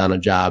don't hold down a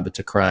job, it's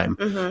a crime.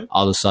 Mm-hmm.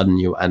 All of a sudden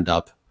you end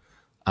up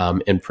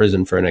in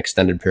prison for an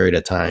extended period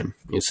of time.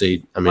 You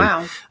see,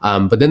 wow.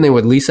 But then they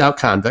would lease out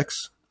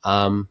convicts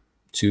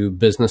to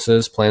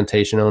businesses,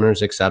 plantation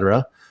owners,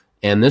 etc.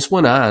 And this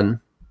went on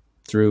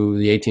through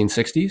the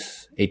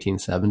 1860s,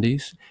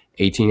 1870s,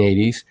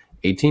 1880s,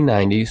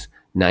 1890s,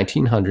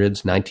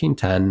 1900s,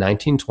 1910,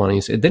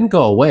 1920s. It didn't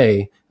go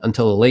away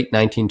until the late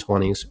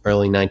 1920s,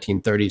 early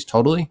 1930s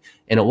totally.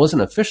 And it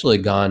wasn't officially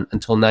gone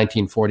until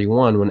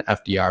 1941 when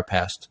FDR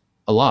passed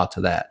a law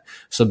to that.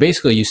 So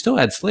basically you still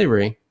had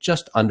slavery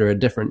just under a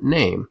different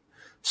name.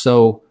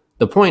 So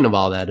the point of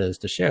all that is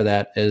to share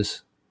that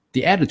is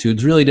the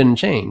attitudes really didn't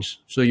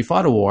change. So you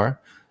fought a war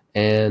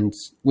and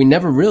we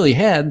never really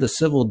had the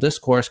civil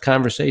discourse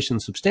conversation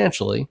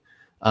substantially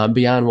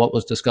beyond what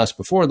was discussed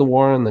before the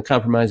war and the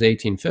Compromise of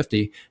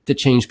 1850 to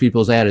change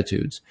people's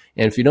attitudes.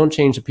 And if you don't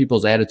change the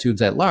people's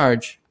attitudes at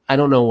large, I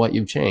don't know what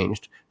you've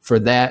changed for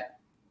that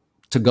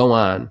to go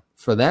on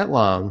for that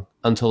long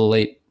until the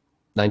late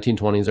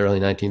 1920s,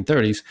 early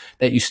 1930s,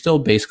 that you still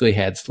basically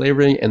had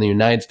slavery in the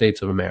United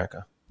States of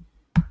America.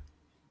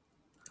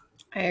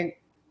 Wow.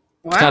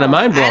 It's kind of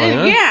mind-blowing,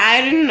 huh?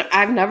 Yeah,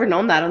 I've never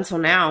known that until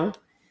now.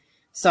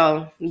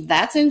 So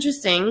that's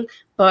interesting,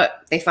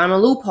 but they found a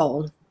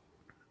loophole.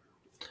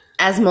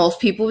 As most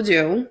people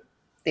do.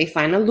 They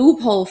find a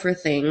loophole for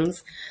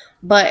things,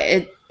 but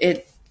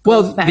it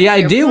Well, goes back the to your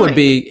idea would point.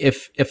 be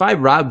if I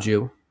robbed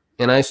you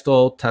and I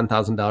stole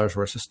 $10,000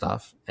 worth of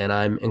stuff and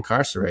I'm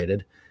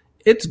incarcerated,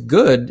 it's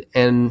good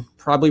and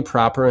probably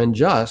proper and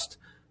just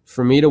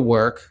for me to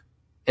work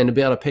and to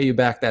be able to pay you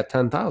back that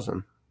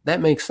 10,000.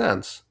 That makes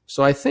sense.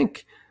 So I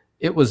think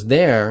it was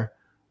there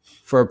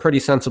for a pretty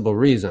sensible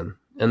reason.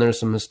 And there's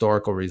some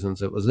historical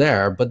reasons it was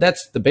there, but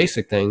that's the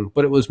basic thing.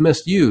 But it was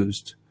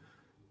misused.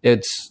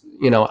 It's,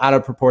 out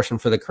of proportion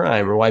for the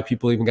crime or why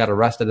people even got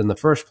arrested in the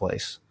first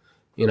place.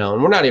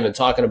 And we're not even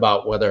talking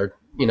about whether,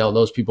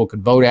 those people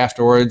could vote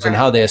afterwards and Right.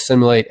 how they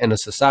assimilate in a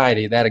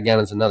society. That again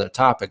is another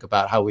topic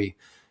about how we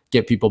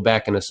get people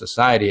back into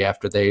society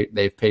after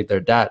they've paid their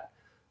debt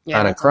on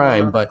a that's whole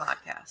crime. nother But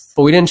podcast.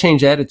 we didn't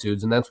change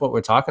attitudes. And that's what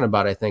we're talking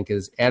about, I think,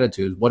 is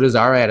attitudes. What is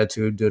our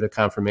attitude due to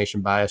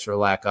confirmation bias or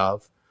lack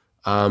of?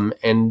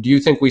 And do you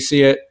think we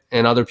see it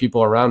in other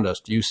people around us?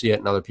 Do you see it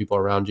in other people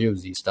around you,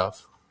 Z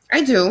stuff?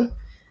 I do.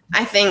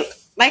 I think,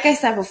 like I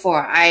said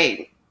before,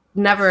 I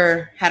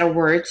never had a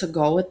word to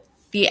go with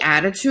the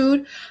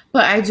attitude,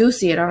 but I do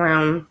see it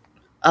around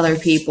other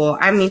people.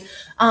 I mean,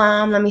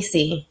 let me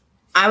see.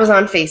 I was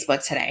on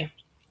Facebook today,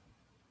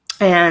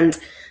 and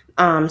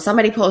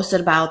somebody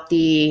posted about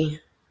the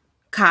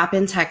cop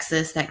in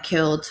Texas that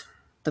killed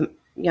the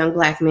young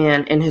black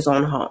man in his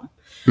own home.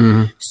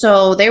 Mm-hmm.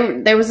 So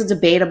there was a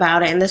debate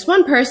about it, and this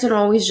one person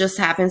always just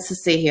happens to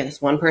sit here.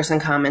 This one person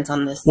comments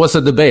on this. What's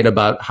the debate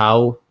about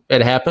how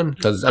it happened?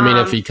 Because,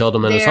 if he killed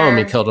him in his home,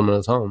 he killed him in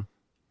his home.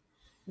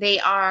 They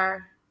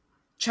are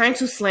trying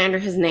to slander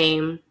his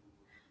name,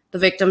 the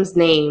victim's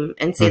name,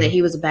 and say that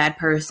he was a bad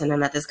person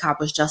and that this cop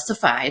was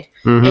justified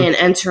in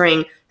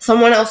entering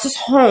someone else's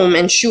home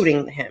and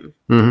shooting him.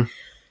 Mm-hmm.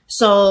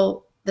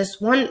 So the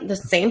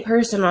same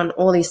person on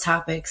all these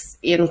topics,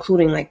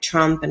 including like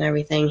Trump and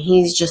everything,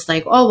 he's just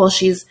like, oh, well,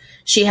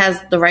 she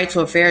has the right to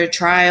a fair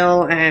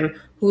trial. And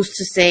who's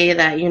to say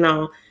that,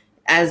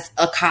 as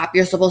a cop,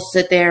 you're supposed to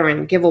sit there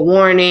and give a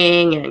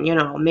warning and,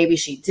 maybe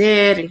she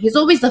did. And he's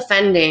always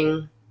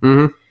defending.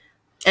 Mm-hmm.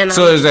 And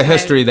so there's a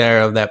history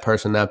there of that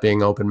person not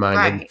being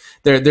open-minded.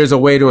 Right. There's a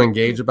way to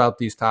engage about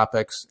these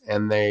topics,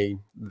 and they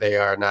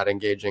are not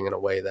engaging in a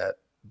way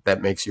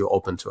that makes you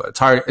open to it. It's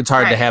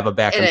hard to have a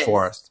back and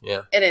forth.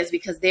 Yeah, it is,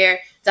 because they're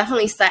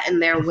definitely set in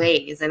their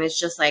ways, and it's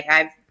just like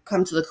I've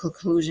come to the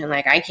conclusion,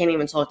 like I can't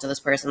even talk to this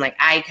person. Like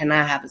I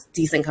cannot have a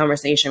decent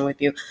conversation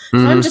with you. So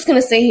I'm just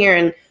gonna sit here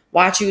and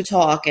watch you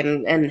talk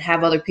and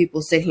have other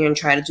people sit here and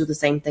try to do the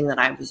same thing that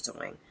I was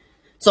doing.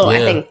 So I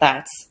think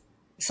that's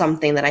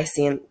something that I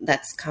see, and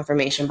that's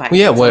confirmation bias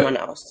with someone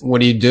else. What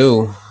do you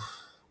do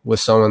with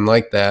someone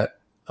like that?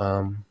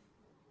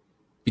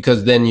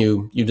 Because then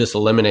you just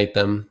eliminate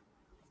them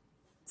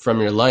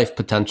from your life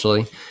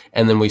potentially,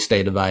 and then we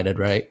stay divided,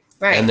 right?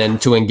 Right. And then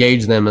to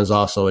engage them is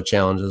also a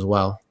challenge as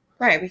well.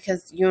 Right,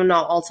 because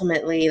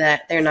ultimately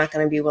that they're not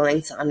going to be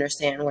willing to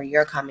understand where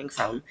you're coming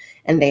from,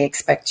 and they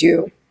expect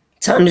you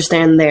to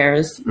understand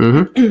theirs.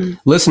 Mm-hmm.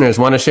 Listeners,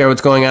 want to share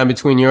what's going on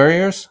between your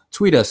ears?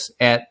 Tweet us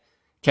at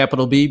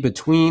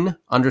 _between_cast.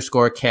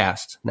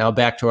 Now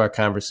back to our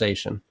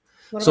conversation.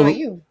 What about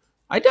you?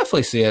 I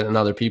definitely see it in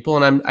other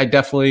people, and I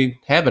definitely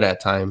have it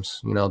at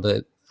times. We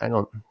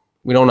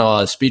don't know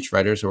as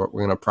speechwriters, or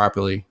we're going to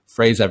properly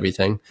phrase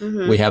everything.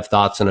 Mm-hmm. We have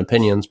thoughts and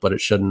opinions, but it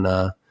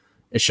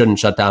shouldn't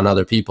shut down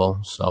other people.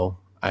 So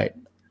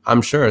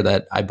I'm sure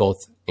that I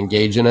both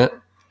engage in it,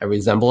 I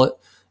resemble it,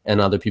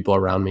 and other people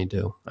around me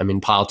do. I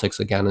mean, politics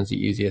again is the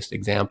easiest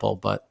example,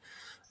 but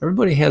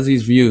everybody has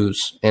these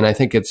views, and I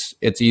think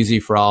it's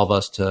easy for all of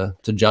us to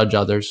judge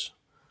others,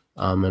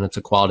 and it's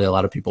a quality a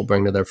lot of people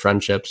bring to their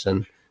friendships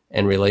and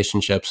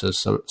relationships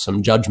is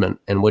some judgment,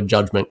 and with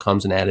judgment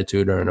comes an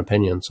attitude or an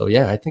opinion. So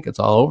yeah, I think it's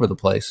all over the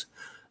place.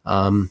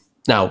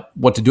 Now,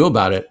 what to do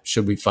about it?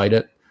 Should we fight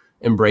it,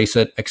 embrace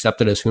it,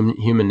 accept it as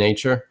human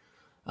nature?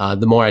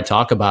 The more I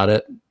talk about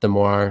it, the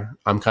more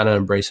I'm kind of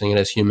embracing it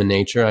as human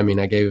nature. I mean,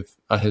 I gave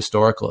a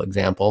historical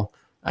example.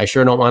 I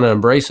sure don't want to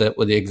embrace it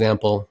with the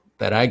example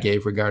that I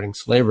gave regarding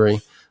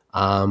slavery.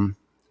 I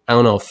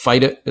don't know if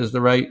fight it is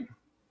the right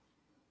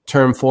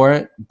term for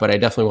it, but I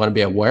definitely want to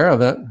be aware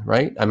of it,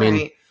 right? I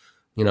mean,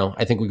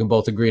 I think we can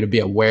both agree to be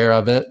aware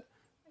of it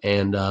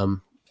and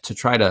to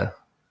try to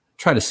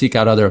seek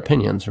out other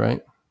opinions,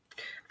 right?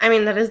 I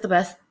mean, that is the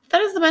best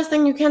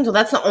thing you can do.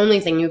 That's the only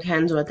thing you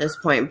can do at this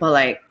point. But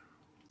like,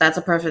 that's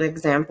a perfect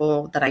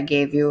example that I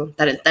gave you.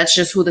 That's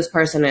just who this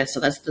person is. So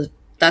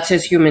that's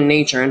his human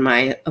nature, in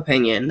my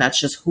opinion.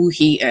 That's just who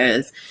he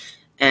is.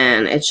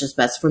 And it's just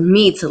best for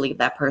me to leave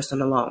that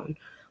person alone.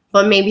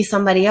 But maybe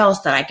somebody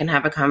else that I can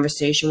have a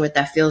conversation with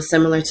that feels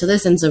similar to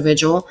this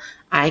individual,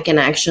 I can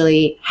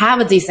actually have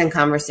a decent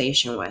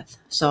conversation with.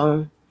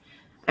 So,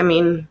 I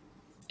mean,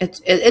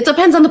 it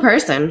depends on the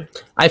person.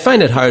 I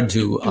find it hard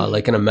to,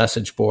 like in a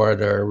message board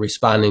or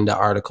responding to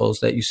articles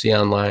that you see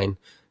online,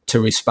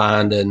 to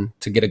respond and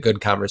to get a good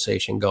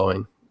conversation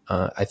going.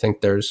 I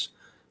think there's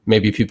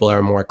maybe people that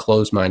are more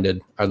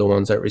closed-minded are the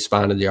ones that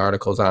respond to the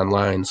articles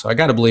online. So I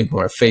got to believe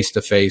more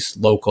face-to-face,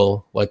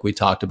 local, like we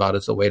talked about,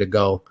 is the way to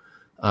go.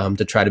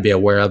 to try to be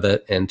aware of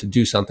it and to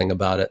do something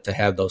about it, to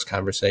have those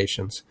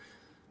conversations.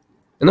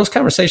 And those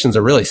conversations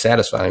are really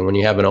satisfying when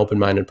you have an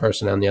open-minded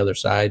person on the other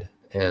side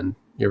and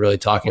you're really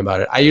talking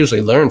about it. I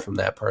usually learn from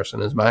that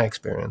person, is my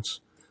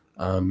experience.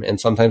 And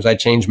sometimes I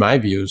change my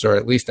views, or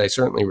at least I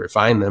certainly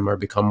refine them or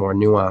become more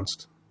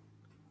nuanced.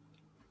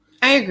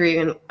 I agree.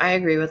 And I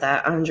agree with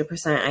that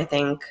 100%. I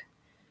think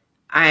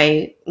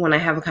when I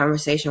have a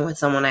conversation with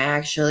someone, I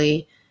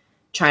actually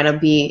try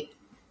to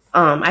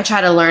I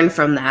try to learn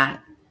from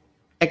that,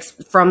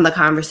 from the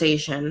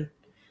conversation,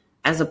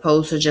 as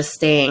opposed to just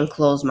staying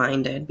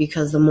closed-minded,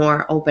 because the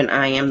more open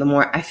I am, the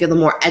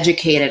more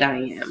educated I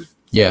am.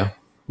 Yeah.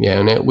 Yeah.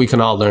 And we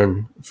can all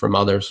learn from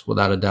others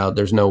without a doubt.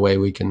 There's no way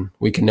we can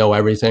know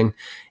everything.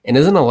 And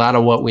isn't a lot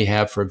of what we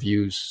have for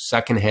views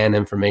secondhand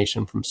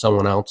information from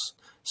someone else,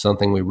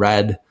 something we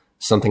read,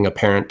 something a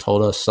parent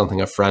told us, something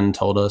a friend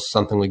told us,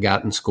 something we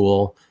got in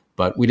school,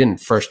 but we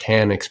didn't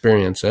firsthand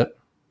experience it.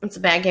 It's a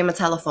bad game of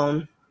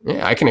telephone.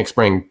 Yeah, I can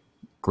explain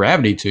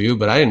gravity to you,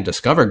 but I didn't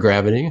discover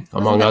gravity,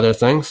 among other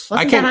things.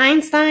 Wasn't that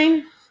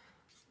Einstein?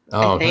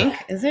 Oh, I think.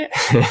 Is it?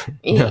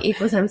 E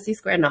equals MC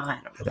squared? No, I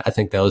don't know. I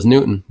think that was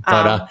Newton.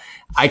 But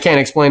I can't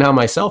explain how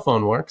my cell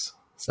phone works.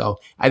 So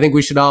I think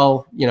we should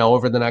all,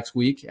 over the next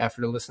week,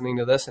 after listening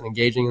to this and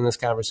engaging in this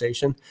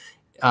conversation,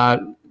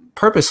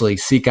 purposely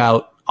seek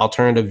out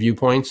alternative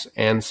viewpoints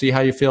and see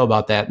how you feel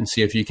about that, and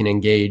see if you can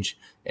engage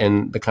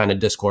in the kind of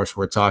discourse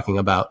we're talking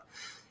about.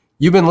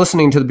 You've been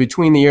listening to the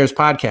Between the Ears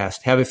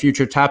podcast. Have a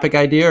future topic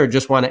idea or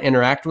just want to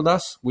interact with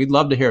us? We'd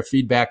love to hear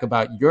feedback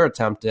about your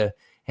attempt to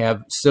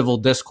have civil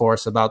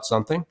discourse about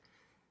something.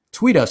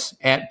 Tweet us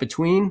at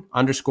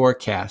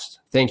between_cast.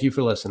 Thank you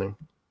for listening.